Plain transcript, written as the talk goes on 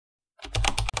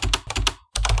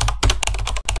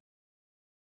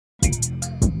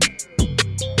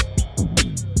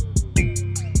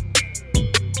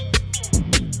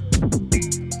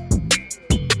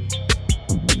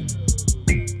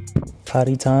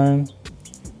Potty time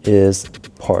is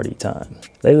party time.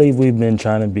 Lately, we've been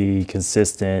trying to be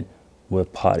consistent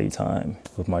with potty time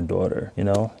with my daughter. You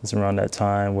know, it's around that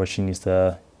time where she needs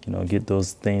to, get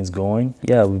those things going.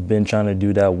 Yeah, we've been trying to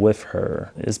do that with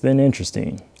her. It's been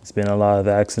interesting. It's been a lot of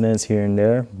accidents here and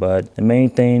there, but the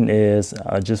main thing is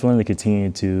I just want to continue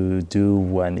to do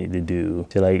what I need to do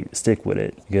to stick with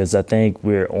it, because I think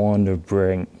we're on the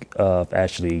brink of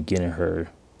actually getting her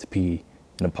to pee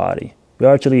in the potty. We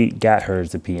actually got her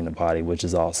to pee in the potty, which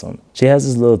is awesome. She has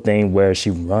this little thing where she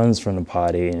runs from the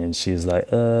potty and she's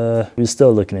like, we're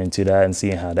still looking into that and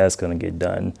seeing how that's gonna get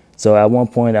done. So at one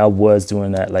point I was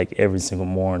doing that every single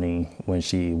morning when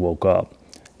she woke up.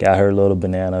 Got her a little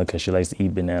banana because she likes to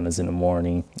eat bananas in the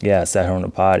morning. Yeah, I sat her on the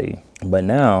potty. But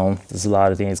now there's a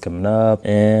lot of things coming up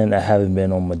and I haven't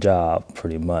been on my job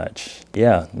pretty much.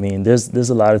 Yeah, I mean,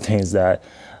 there's a lot of things that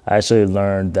I actually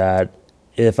learned that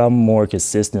if I'm more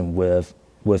consistent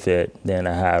with it, then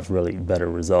I have really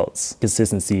better results.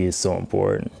 Consistency is so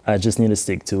important. I just need to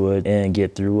stick to it and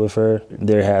get through with her.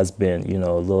 There has been,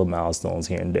 little milestones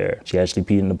here and there. She actually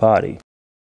peed in the potty.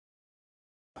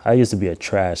 I used to be a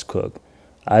trash cook.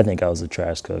 I think I was a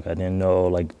trash cook. I didn't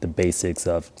know the basics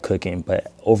of cooking,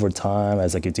 but over time,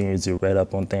 as I continued to read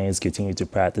up on things, continue to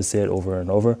practice it over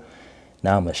and over,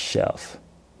 now I'm a chef.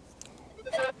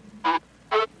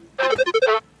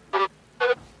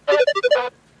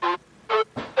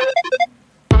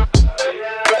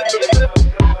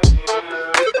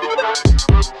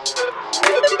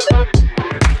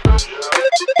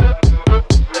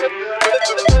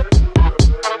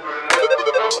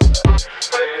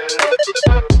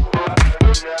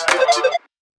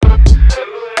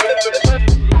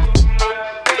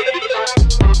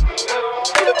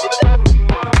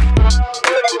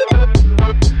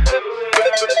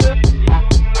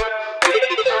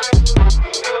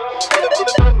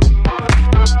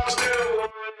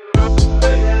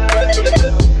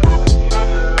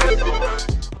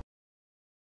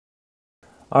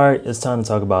 All right, it's time to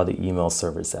talk about the email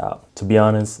service app. To be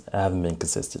honest, I haven't been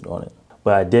consistent on it,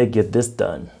 but I did get this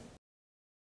done.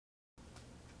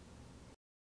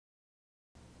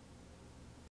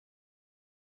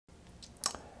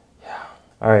 Yeah.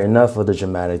 All right, enough of the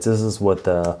dramatics. This is what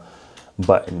the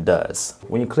button does.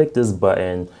 When you click this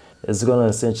button, it's going to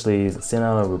essentially send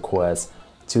out a request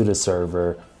to the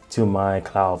server, to my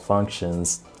cloud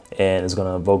functions, and it's going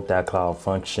to invoke that cloud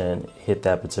function, hit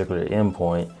that particular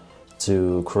endpoint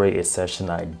to create a session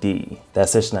ID. That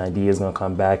session ID is going to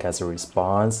come back as a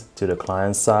response to the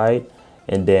client side,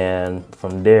 and then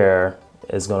from there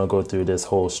it's going to go through this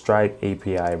whole Stripe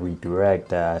API redirect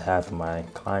that I have in my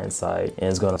client side, and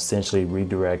it's going to essentially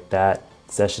redirect that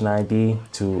session ID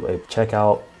to a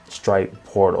checkout Stripe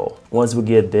portal. Once we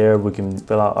get there, we can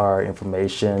fill out our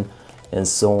information and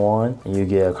so on, and you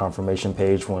get a confirmation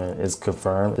page when it's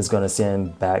confirmed. It's going to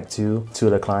send back to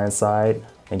the client side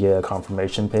and get a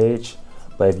confirmation page.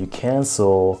 But if you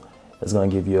cancel, it's going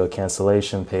to give you a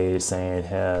cancellation page saying it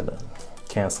had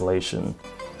cancellation.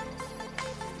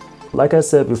 Like I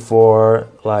said before,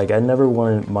 I never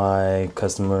wanted my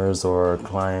customers or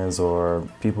clients or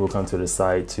people who come to the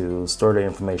site to store their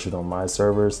information on my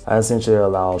servers. I essentially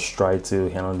allow Stripe to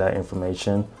handle that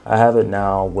information. I have it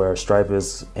now where Stripe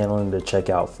is handling the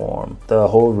checkout form. The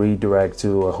whole redirect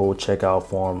to a whole checkout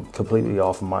form completely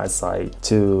off of my site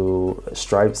to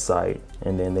Stripe's site,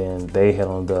 and then they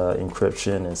handle the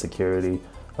encryption and security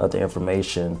of the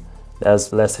information.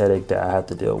 That's less headache that I have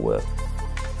to deal with.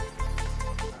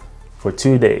 For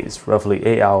 2 days, roughly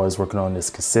 8 hours working on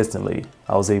this consistently,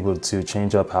 I was able to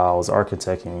change up how I was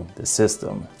architecting the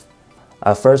system.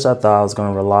 At first, I thought I was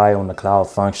going to rely on the cloud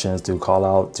functions to call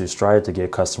out to Stripe to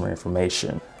get customer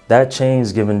information. That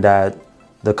changed given that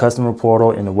the customer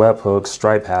portal in the webhooks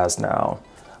Stripe has now.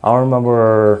 I don't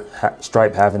remember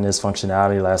Stripe having this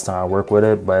functionality last time I worked with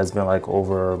it, but it's been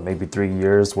over maybe 3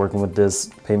 years working with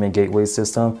this payment gateway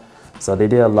system. So they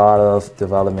did a lot of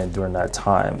development during that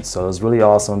time. So it's really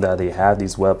awesome that they have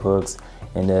these webhooks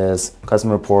in this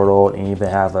customer portal and even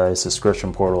have a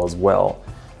subscription portal as well,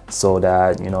 so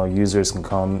that users can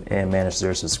come and manage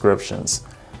their subscriptions.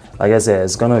 Like I said,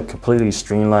 it's gonna completely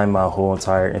streamline my whole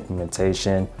entire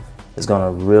implementation. It's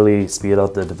gonna really speed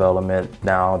up the development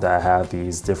now that I have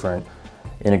these different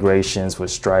integrations with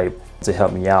Stripe to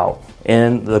help me out.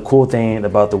 And the cool thing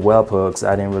about the webhooks,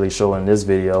 I didn't really show in this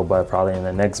video, but probably in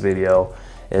the next video,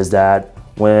 is that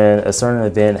when a certain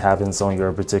event happens on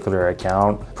your particular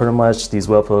account, pretty much these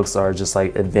webhooks are just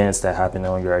events that happen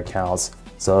on your accounts.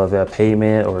 So if a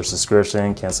payment or a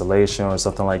subscription cancellation or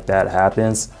something like that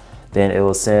happens, then it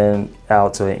will send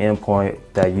out to an endpoint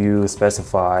that you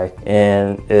specify,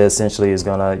 and it essentially is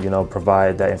gonna,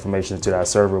 provide that information to that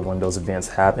server when those events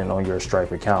happen on your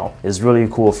Stripe account. It's really a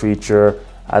cool feature.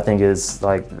 I think it's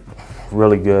like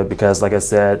really good because, like I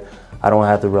said, I don't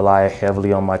have to rely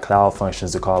heavily on my cloud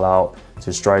functions to call out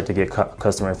to Stripe to get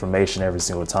customer information every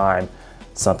single time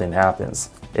something happens.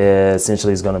 It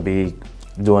essentially is going to be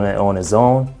doing it on its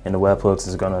own, and the webhooks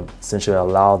is going to essentially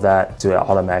allow that to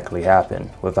automatically happen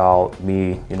without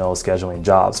me, scheduling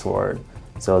jobs for it.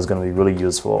 So it's going to be really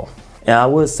useful. And I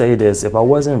would say this, if I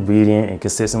wasn't reading and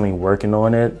consistently working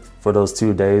on it for those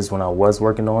 2 days when I was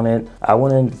working on it, I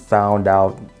wouldn't found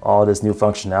out all this new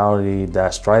functionality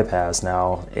that Stripe has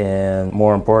now. And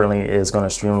more importantly, it's going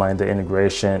to streamline the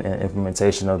integration and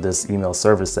implementation of this email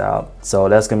service app. So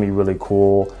that's going to be really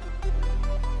cool.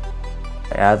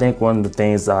 And I think one of the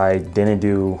things I didn't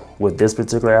do with this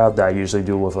particular app that I usually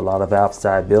do with a lot of apps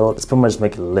that I build is pretty much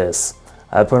make a list.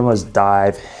 I pretty much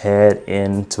dive head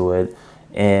into it.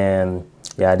 And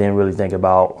yeah, I didn't really think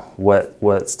about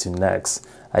what's to next.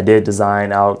 I did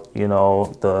design out,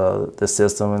 the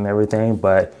system and everything,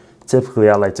 but typically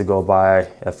I like to go by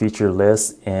a feature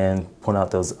list and point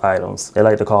out those items. They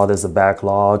like to call this a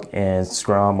backlog in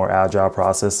Scrum or Agile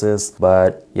processes,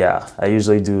 but yeah, I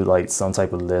usually do like some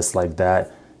type of list like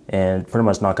that and pretty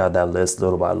much knock out that list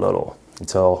little by little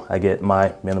until I get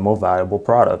my minimal valuable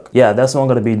product. Yeah, that's what I'm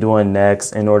gonna be doing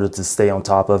next in order to stay on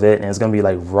top of it. And it's gonna be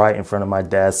like right in front of my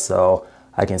desk so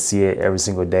I can see it every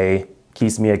single day.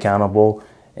 Keeps me accountable.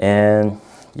 And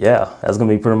yeah, that's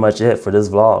gonna be pretty much it for this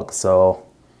vlog. So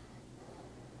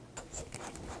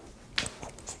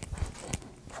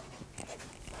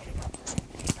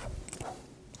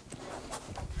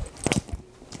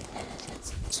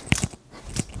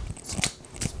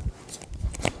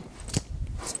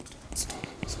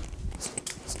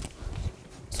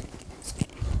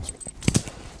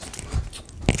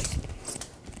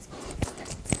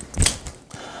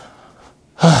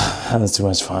that was too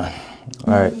much fun.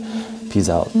 All right, peace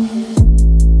out.